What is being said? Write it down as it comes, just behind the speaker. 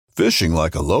Fishing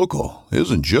like a local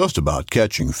isn't just about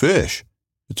catching fish.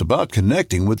 It's about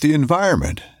connecting with the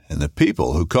environment and the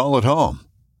people who call it home.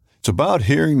 It's about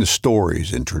hearing the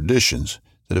stories and traditions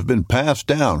that have been passed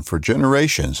down for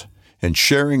generations and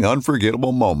sharing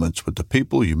unforgettable moments with the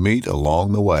people you meet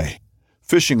along the way.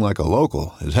 Fishing like a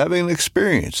local is having an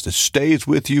experience that stays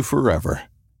with you forever.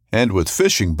 And with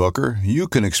Fishing Booker, you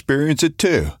can experience it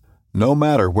too, no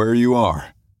matter where you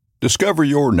are. Discover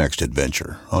your next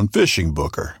adventure on Fishing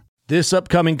Booker. This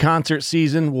upcoming concert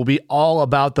season will be all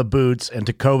about the boots, and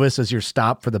Tecovas is your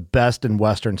stop for the best in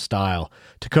Western style.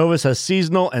 Tecovas has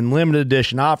seasonal and limited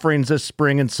edition offerings this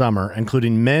spring and summer,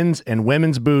 including men's and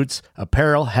women's boots,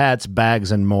 apparel, hats,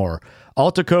 bags, and more.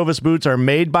 All Tecovas boots are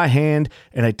made by hand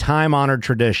in a time-honored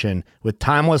tradition with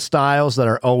timeless styles that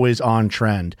are always on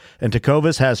trend. And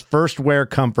Tecovas has first wear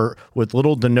comfort with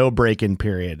little to no break-in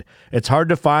period. It's hard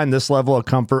to find this level of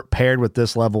comfort paired with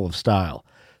this level of style.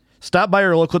 Stop by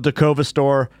your local Tecovas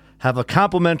store, have a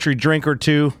complimentary drink or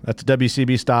two, that's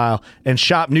WCB style, and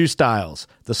shop new styles.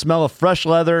 The smell of fresh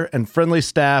leather and friendly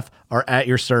staff are at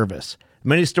your service.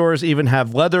 Many stores even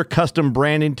have leather custom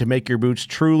branding to make your boots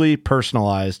truly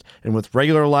personalized. And with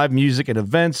regular live music and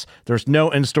events, there's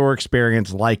no in-store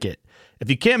experience like it.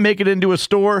 If you can't make it into a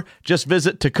store, just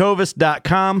visit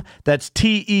tecovas.com. That's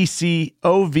TECOVAS.com.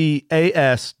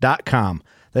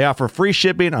 They offer free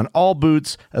shipping on all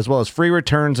boots, as well as free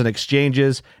returns and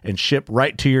exchanges, and ship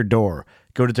right to your door.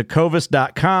 Go to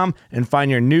tecovas.com and find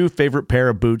your new favorite pair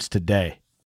of boots today.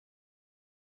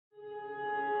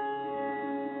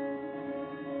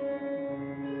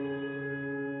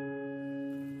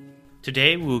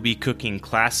 Today we will be cooking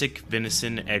classic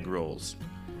venison egg rolls.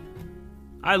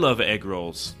 I love egg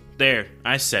rolls. There,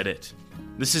 I said it.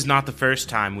 This is not the first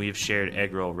time we have shared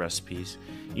egg roll recipes.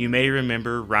 You may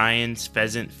remember Ryan's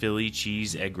pheasant Philly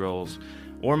cheese egg rolls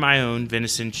or my own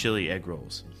venison chili egg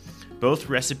rolls. Both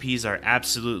recipes are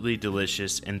absolutely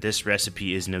delicious, and this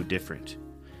recipe is no different.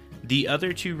 The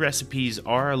other two recipes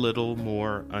are a little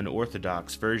more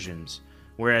unorthodox versions,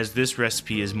 whereas this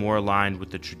recipe is more aligned with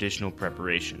the traditional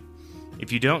preparation.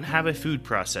 If you don't have a food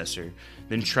processor,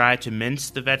 then try to mince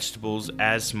the vegetables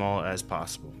as small as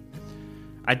possible.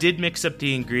 I did mix up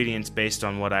the ingredients based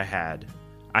on what I had.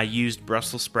 I used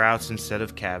Brussels sprouts instead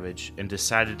of cabbage and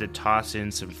decided to toss in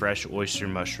some fresh oyster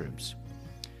mushrooms.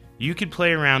 You could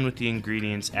play around with the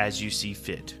ingredients as you see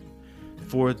fit.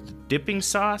 For the dipping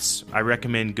sauce, I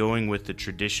recommend going with the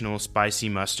traditional spicy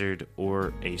mustard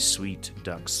or a sweet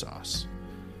duck sauce.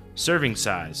 Serving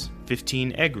size,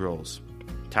 15 egg rolls.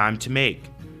 Time to make,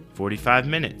 45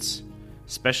 minutes.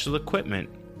 Special equipment,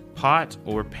 pot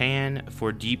or pan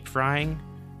for deep frying,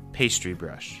 pastry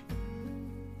brush.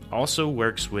 Also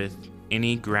works with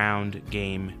any ground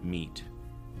game meat.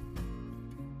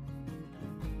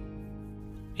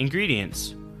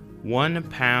 Ingredients: 1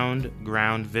 pound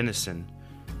ground venison,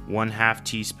 1/2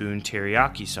 teaspoon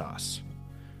teriyaki sauce,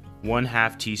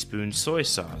 1/2 teaspoon soy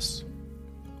sauce,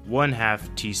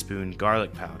 1/2 teaspoon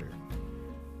garlic powder,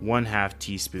 1/2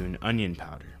 teaspoon onion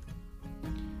powder,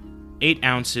 8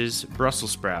 ounces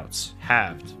Brussels sprouts,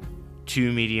 halved,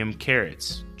 2 medium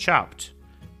carrots, chopped,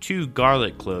 2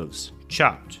 garlic cloves,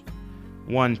 chopped,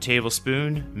 1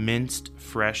 tablespoon minced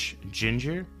fresh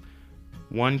ginger,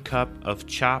 1 cup of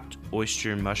chopped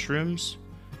oyster mushrooms,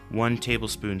 1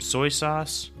 tablespoon soy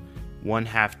sauce,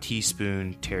 1/2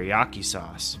 teaspoon teriyaki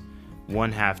sauce,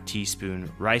 1/2 teaspoon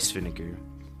rice vinegar,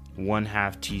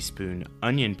 1/2 teaspoon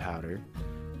onion powder,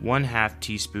 1/2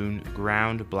 teaspoon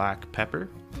ground black pepper,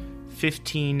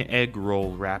 15 egg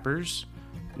roll wrappers,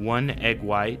 1 egg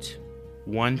white,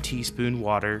 1 teaspoon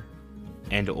water,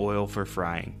 and oil for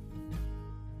frying.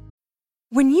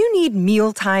 When you need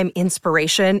mealtime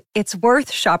inspiration, it's worth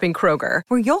shopping Kroger,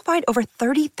 where you'll find over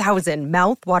 30,000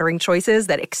 mouth-watering choices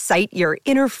that excite your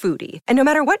inner foodie. And no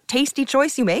matter what tasty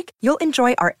choice you make, you'll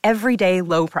enjoy our everyday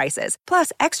low prices,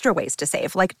 plus extra ways to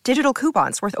save, like digital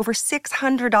coupons worth over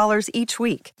 $600 each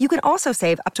week. You can also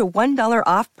save up to $1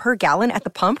 off per gallon at the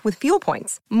pump with fuel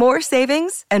points. More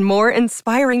savings and more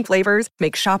inspiring flavors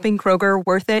make shopping Kroger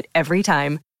worth it every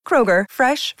time. Kroger,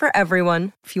 fresh for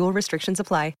everyone. Fuel restrictions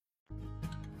apply.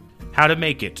 How to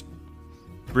make it.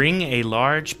 Bring a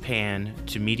large pan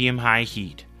to medium-high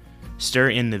heat.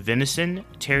 Stir in the venison,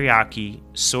 teriyaki,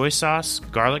 soy sauce,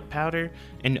 garlic powder,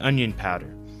 and onion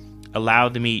powder. Allow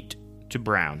the meat to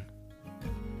brown.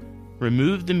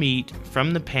 Remove the meat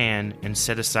from the pan and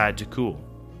set aside to cool.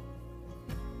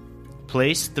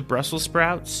 Place the Brussels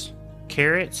sprouts,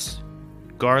 carrots,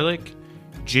 garlic,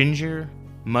 ginger,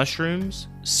 mushrooms,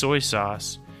 soy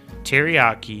sauce,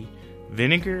 teriyaki,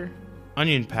 vinegar,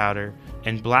 onion powder,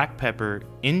 and black pepper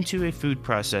into a food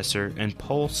processor and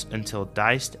pulse until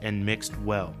diced and mixed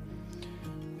well.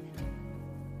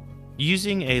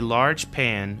 Using a large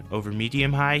pan over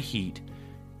medium-high heat,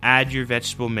 add your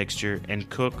vegetable mixture and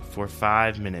cook for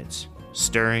 5 minutes,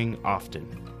 stirring often.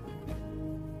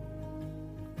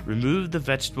 Remove the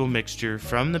vegetable mixture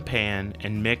from the pan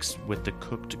and mix with the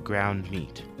cooked ground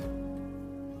meat.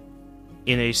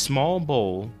 In a small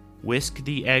bowl, whisk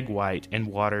the egg white and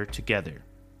water together.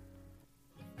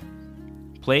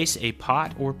 Place a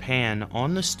pot or pan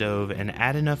on the stove and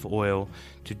add enough oil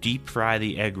to deep fry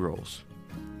the egg rolls.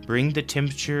 Bring the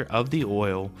temperature of the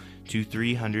oil to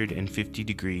 350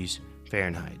 degrees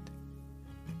Fahrenheit.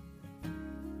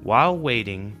 While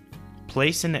waiting,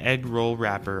 place an egg roll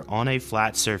wrapper on a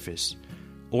flat surface.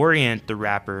 Orient the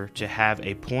wrapper to have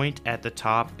a point at the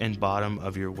top and bottom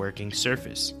of your working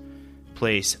surface.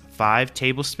 Place 5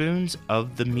 tablespoons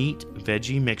of the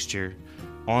meat-veggie mixture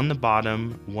on the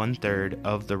bottom 1/3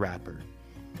 of the wrapper.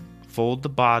 Fold the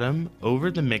bottom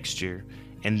over the mixture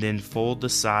and then fold the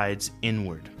sides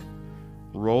inward.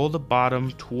 Roll the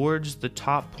bottom towards the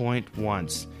top point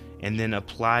once and then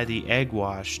apply the egg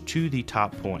wash to the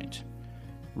top point.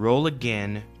 Roll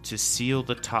again to seal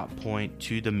the top point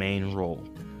to the main roll.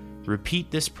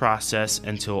 Repeat this process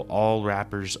until all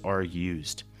wrappers are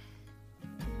used.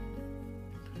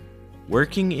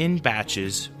 Working in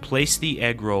batches, place the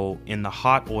egg roll in the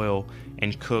hot oil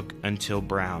and cook until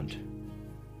browned.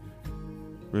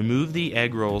 Remove the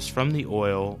egg rolls from the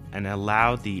oil and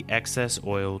allow the excess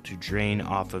oil to drain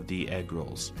off of the egg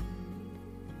rolls.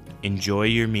 Enjoy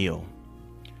your meal.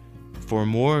 For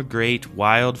more great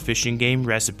wild fish and game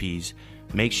recipes,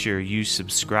 make sure you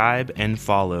subscribe and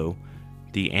follow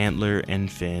the Antler and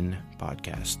Fin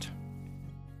podcast.